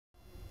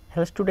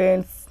Hello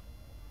students,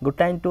 good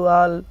time to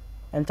all.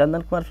 I am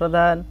Chandan Kumar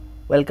Pradhan.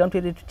 Welcome to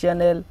the YouTube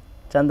channel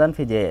Chandan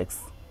Physics.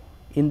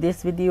 In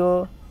this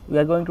video, we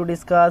are going to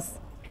discuss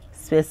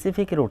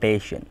specific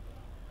rotation.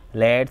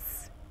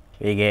 Let's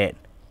begin.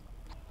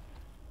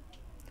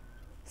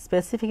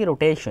 Specific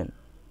rotation.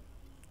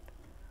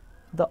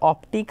 The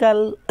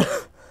optical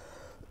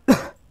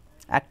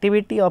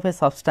activity of a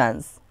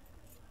substance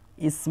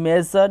is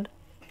measured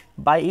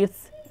by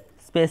its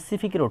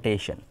specific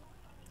rotation.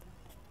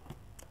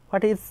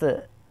 What is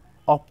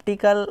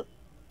optical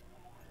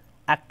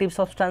active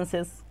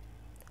substances?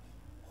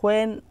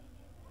 When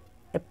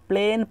a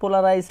plane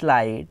polarized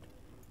light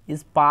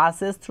is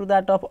passes through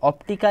that of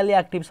optically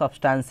active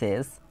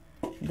substances,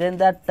 then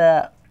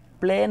that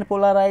plane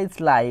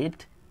polarized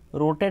light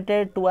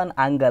rotated to an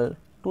angle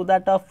to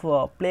that of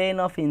plane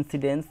of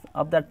incidence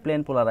of that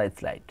plane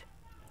polarized light,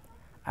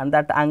 and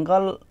that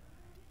angle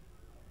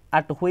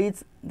at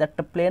which that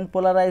plane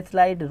polarized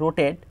light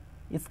rotate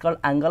is called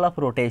angle of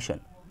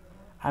rotation,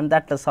 and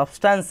that the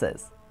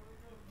substances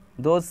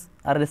those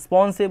are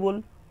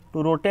responsible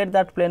to rotate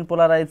that plane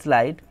polarized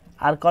light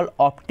are called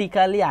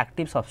optically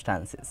active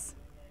substances.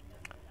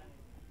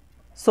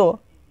 So,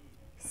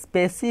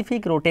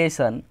 specific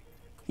rotation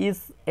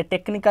is a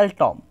technical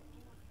term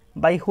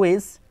by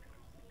which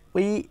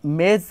we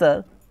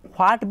measure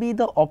what be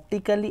the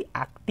optically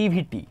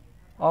activity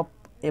of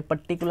a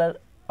particular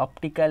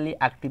optically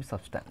active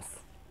substance.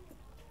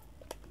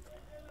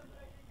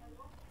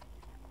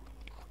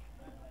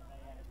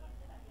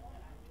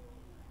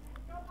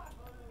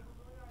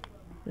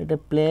 Let a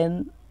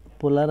plane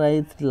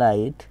polarized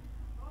light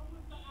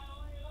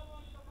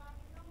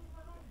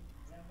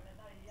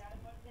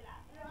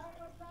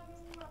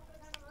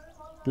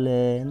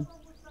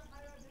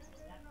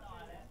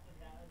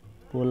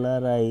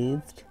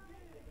polarized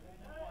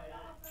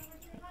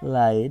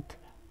light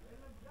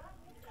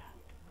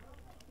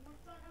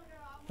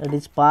that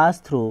is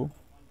passed through,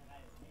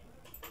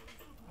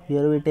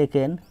 here we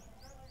taken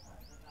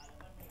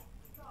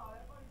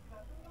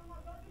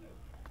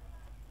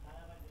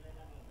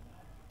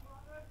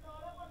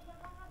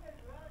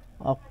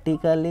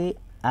optically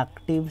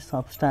active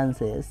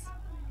substances,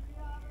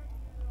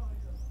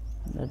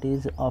 that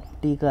is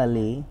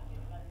optically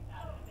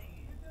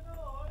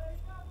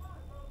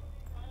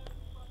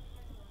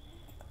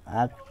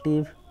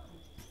active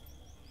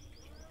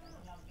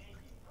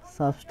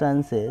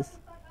substances.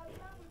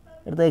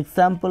 The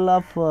example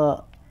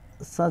of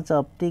such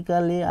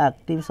optically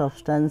active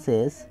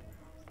substances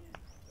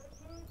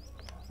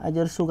as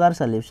your sugar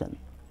solution.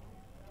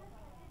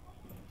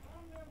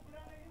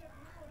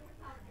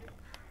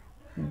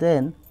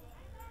 Then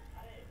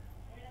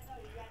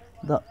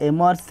the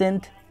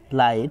emergent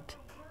light,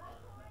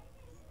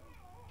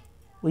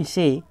 we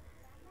see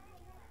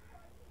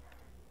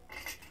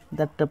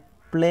that the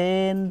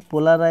plane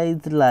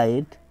polarized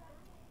light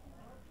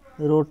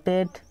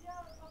rotate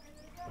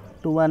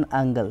to an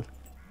angle.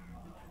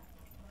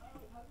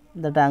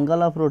 That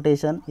angle of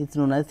rotation is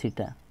known as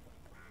theta.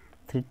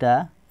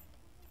 Theta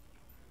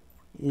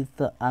is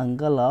the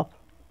angle of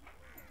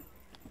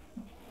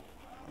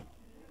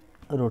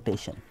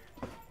rotation.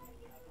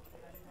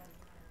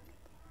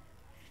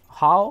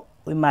 How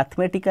we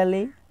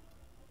mathematically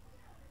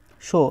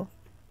show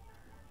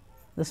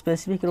the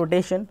specific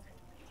rotation?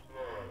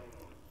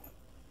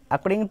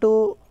 According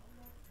to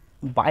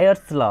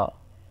Bayer's law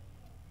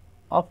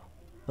of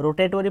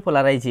rotatory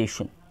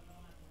polarization,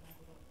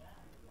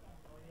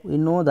 we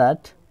know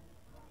that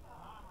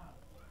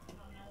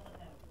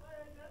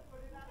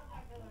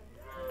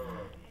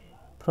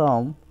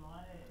from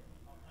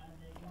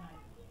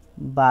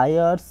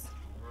Bayer's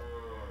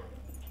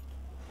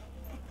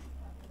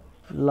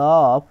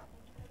law of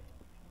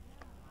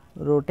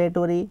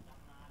rotatory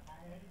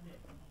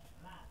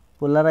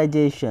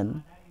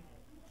polarization,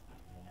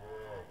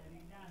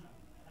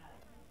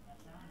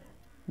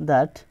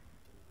 that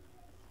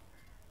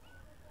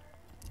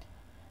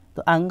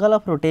the angle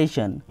of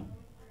rotation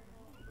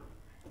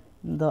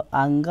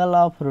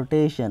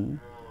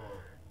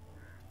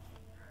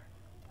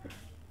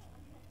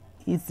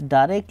is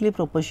directly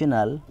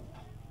proportional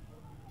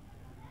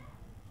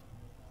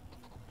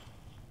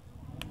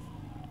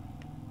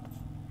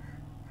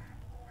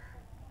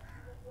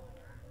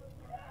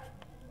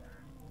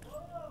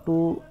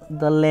to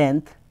the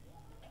length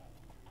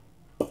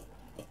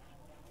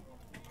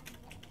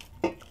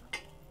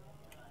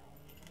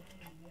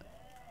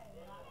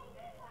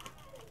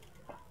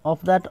of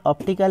that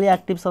optically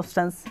active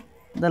substance,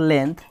 the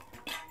length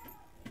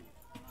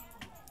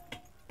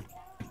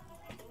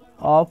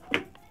of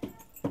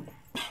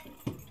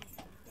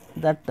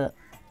that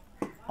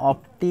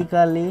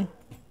optically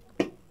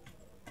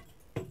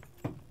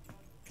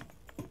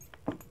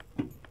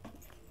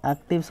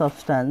active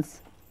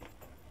substance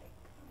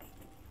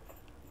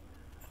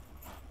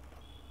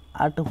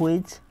at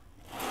which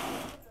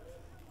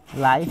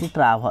light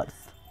travels.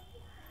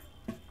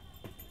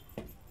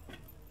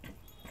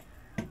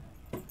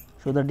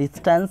 So, the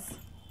distance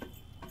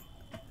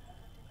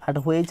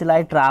at which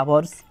light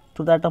travels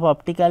to that of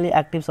optically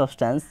active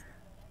substance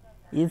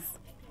is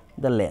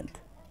the length.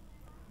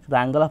 So, the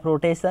angle of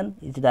rotation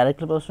is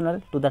directly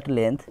proportional to that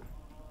length,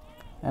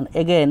 and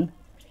again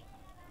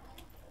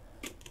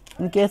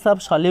in case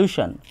of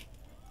solution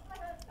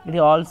it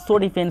also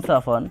depends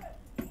upon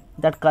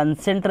that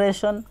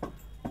concentration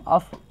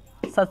of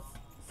such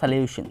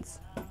solutions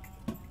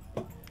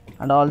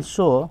and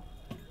also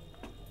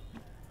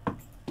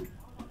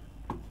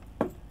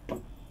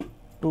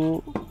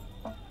to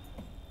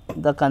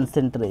the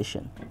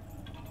concentration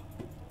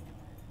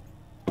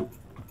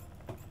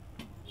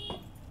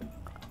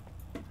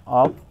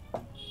of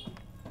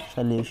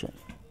solution.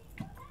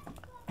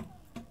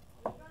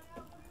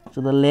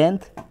 So, the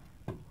length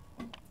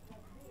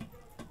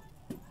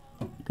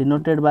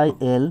denoted by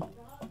L,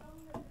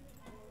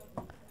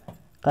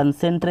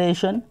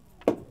 concentration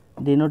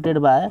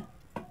denoted by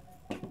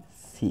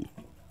C.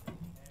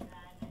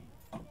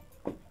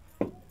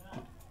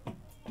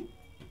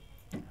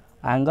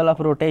 Angle of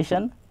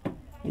rotation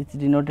is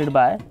denoted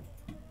by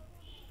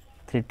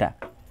theta,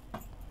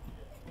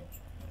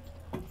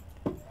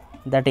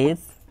 that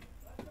is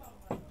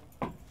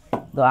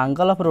the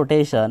angle of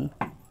rotation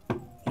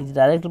is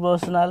directly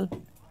proportional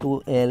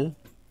to L,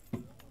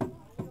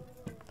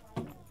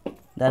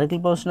 directly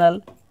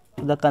proportional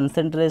to the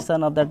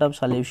concentration of that of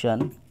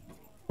solution.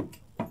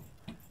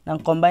 Now,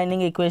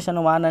 combining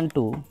equation 1 and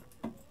 2,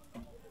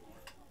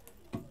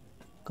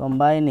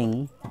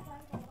 combining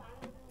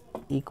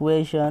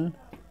equation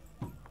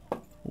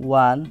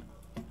 1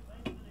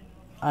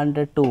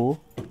 and 2,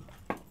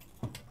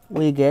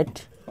 we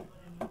get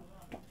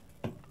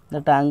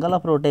that angle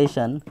of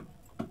rotation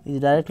is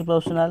directly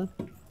proportional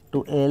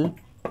to L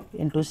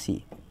into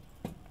C.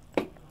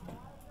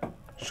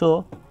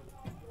 So,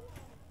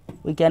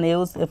 we can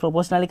use a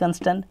proportionality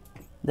constant,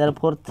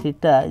 therefore,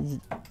 theta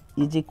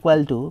is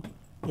equal to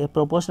a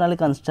proportionality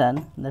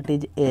constant, that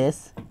is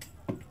S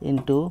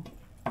into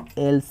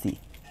LC,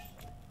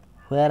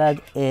 whereas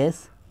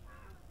S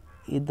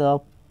is the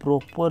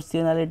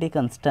proportionality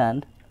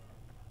constant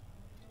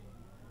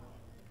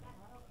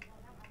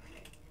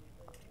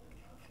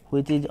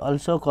which is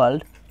also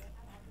called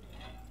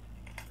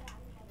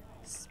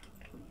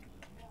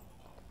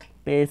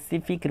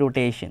specific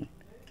rotation.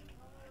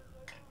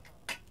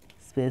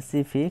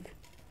 Specific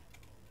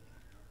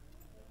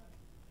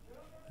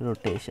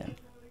rotation.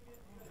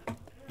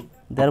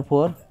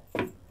 Therefore,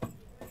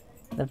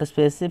 that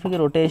specific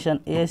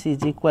rotation S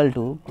is equal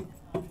to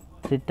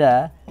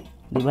theta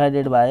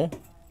divided by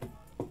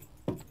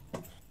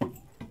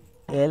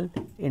L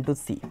into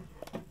C.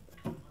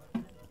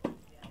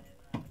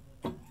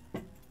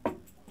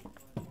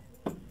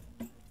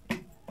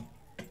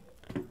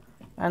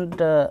 And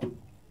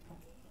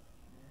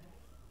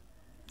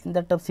in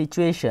that of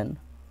situation,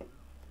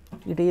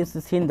 it is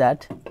seen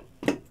that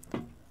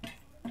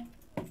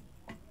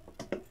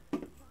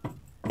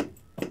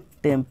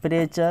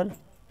temperature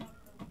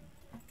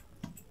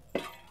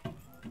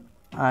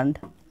and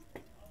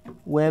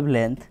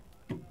wavelength,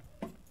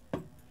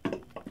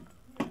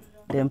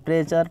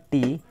 temperature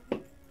T,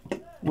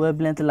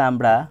 wavelength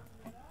lambda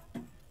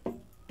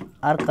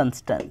are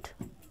constant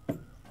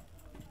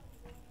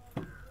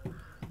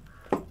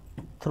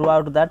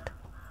throughout that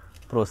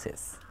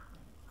process.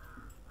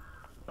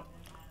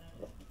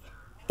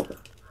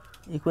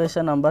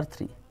 Equation number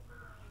 3.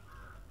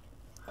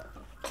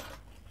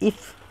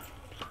 If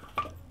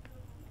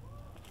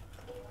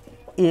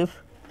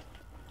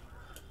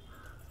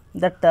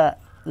that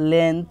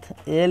length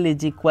L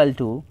is equal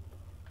to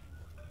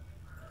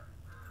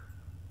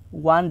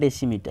 1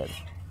 decimeter,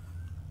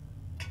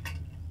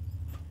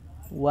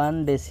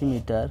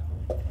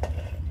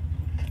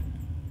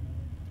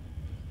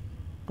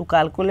 to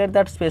calculate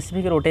that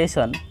specific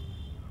rotation,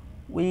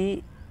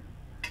 we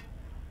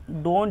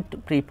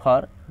don't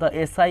prefer the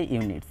SI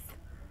units.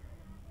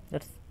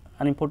 That's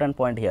an important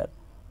point here.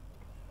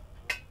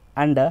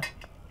 And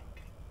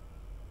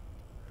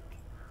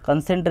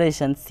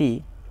concentration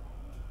C,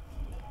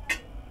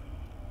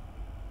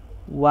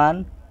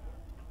 1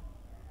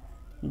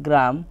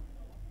 gram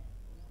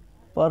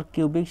per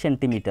cubic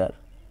centimeter,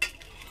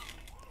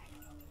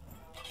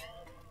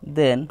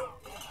 then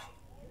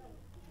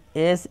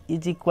S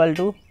is equal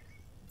to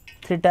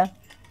theta.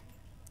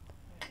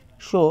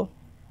 So,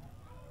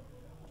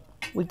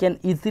 we can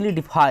easily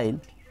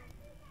define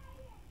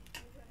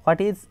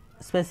what is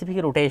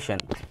specific rotation.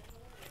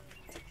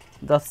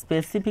 The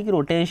specific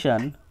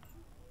rotation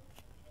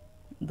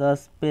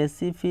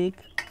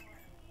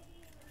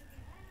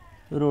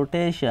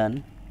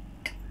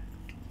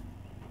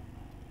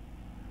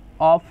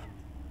of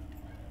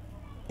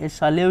a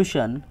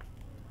solution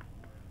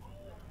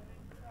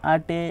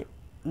at a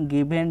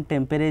given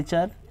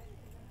temperature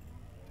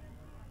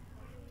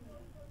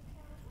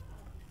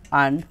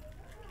and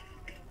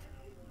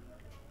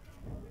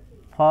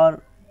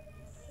for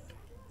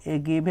a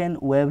given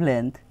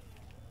wavelength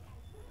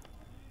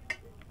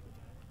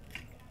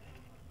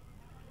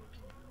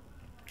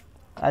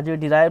as we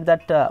derive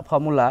that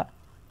formula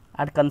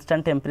at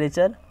constant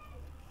temperature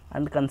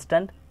and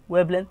constant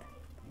wavelength.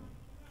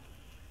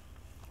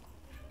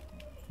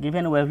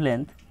 Given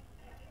wavelength,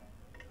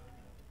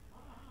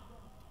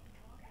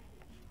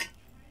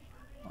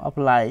 of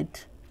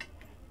light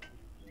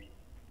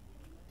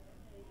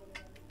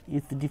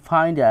is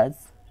defined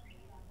as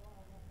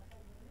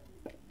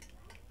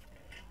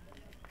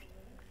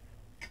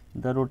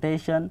the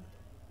rotation,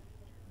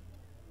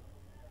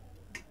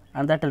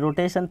 and that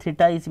rotation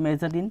theta is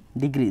measured in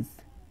degrees.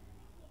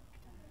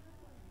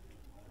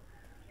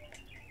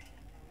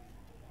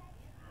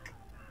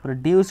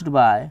 Produced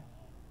by,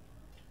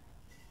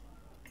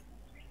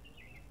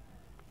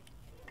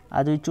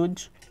 as we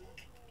choose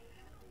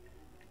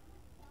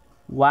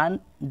 1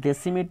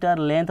 decimeter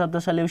length of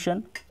the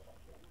solution,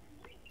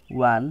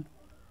 1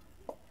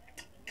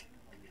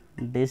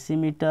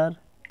 decimeter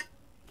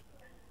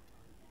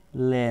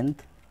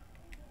length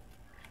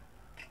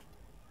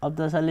of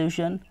the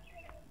solution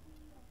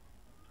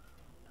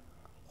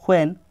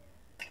when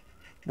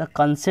the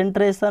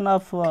concentration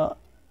of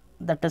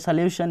that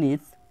solution is,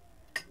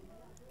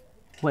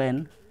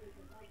 when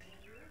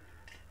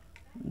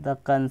the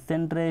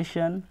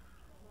concentration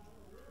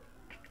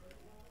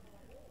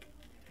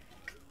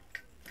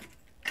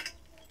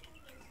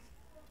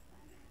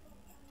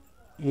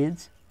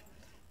is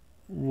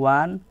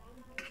 1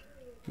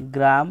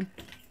 gram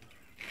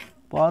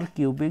per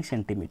cubic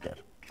centimeter.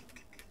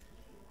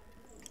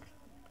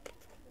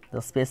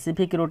 The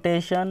specific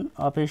rotation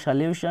of a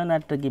solution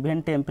at a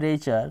given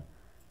temperature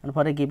and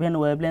for a given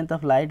wavelength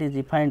of light is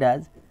defined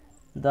as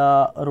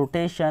the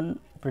rotation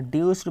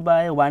produced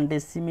by 1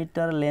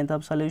 decimeter length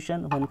of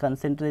solution when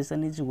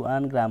concentration is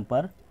 1 gram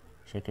per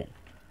second.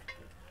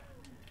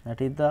 That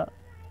is the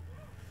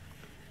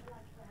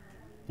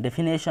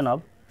definition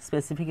of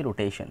specific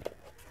rotation.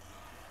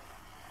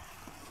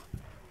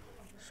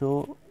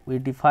 So, we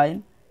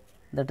define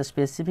that a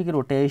specific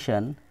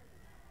rotation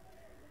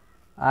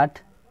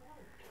at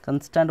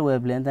constant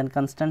wavelength and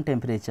constant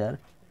temperature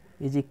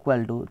is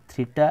equal to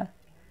theta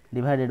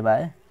divided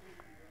by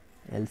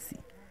LC.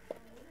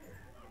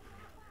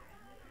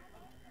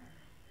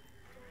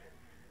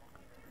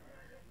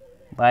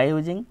 By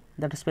using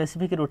that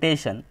specific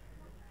rotation,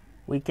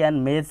 we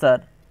can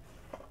measure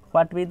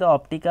what will be the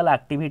optical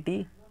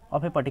activity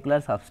of a particular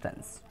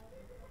substance.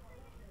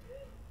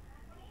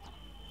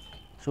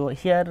 So,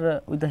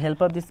 here with the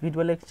help of this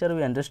video lecture,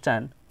 we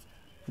understand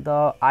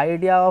the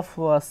idea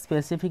of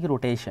specific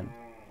rotation.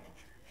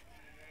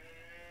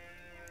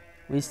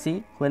 We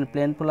see when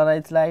plane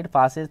polarized light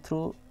passes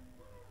through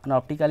an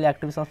optically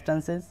active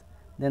substances,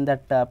 then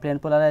that plane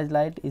polarized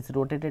light is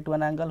rotated to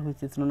an angle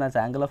which is known as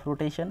angle of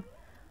rotation,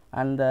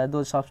 and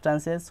those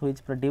substances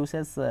which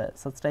produces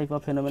such type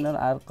of phenomenon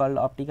are called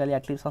optically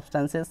active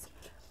substances.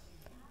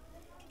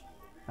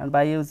 And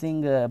by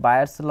using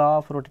Bayer's law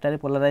of rotatory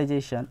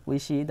polarization, we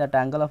see that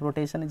angle of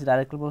rotation is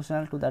directly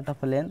proportional to that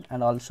of length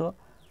and also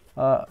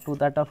to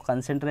that of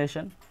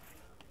concentration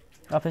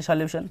of a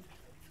solution.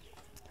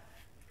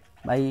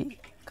 By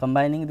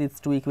combining these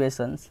two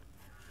equations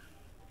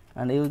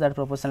and use that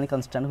proportionally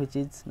constant which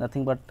is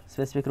nothing but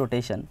specific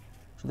rotation.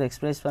 So, the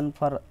expression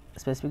for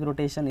specific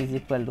rotation is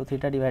equal to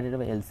theta divided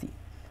by LC.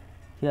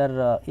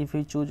 Here if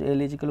we choose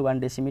L is equal to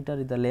 1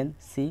 decimeter, the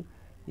length, C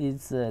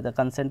is the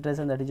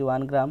concentration, that is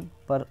 1 gram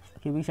per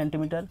cubic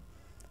centimeter.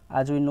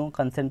 As we know,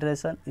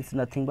 concentration is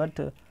nothing but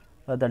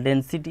the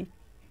density.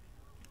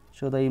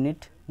 So, the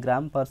unit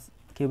gram per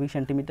cubic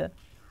centimeter,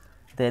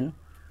 then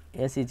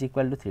S is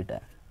equal to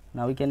theta.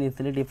 Now, we can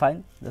easily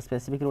define the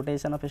specific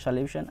rotation of a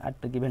solution at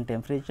a given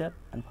temperature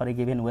and for a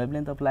given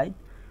wavelength of light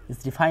is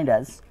defined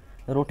as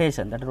the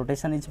rotation. That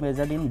rotation is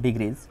measured in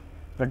degrees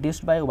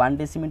produced by 1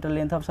 decimeter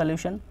length of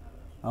solution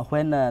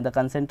when the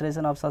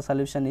concentration of such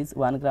solution is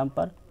 1 gram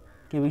per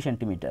cubic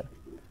centimeter.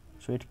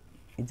 So, it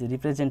is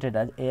represented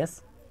as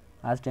S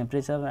as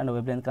temperature and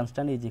wavelength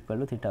constant is equal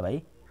to theta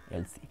by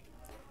LC.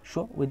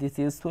 So, with this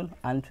useful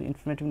and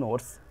informative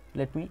notes,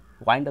 let me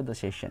wind up the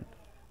session.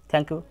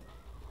 Thank you.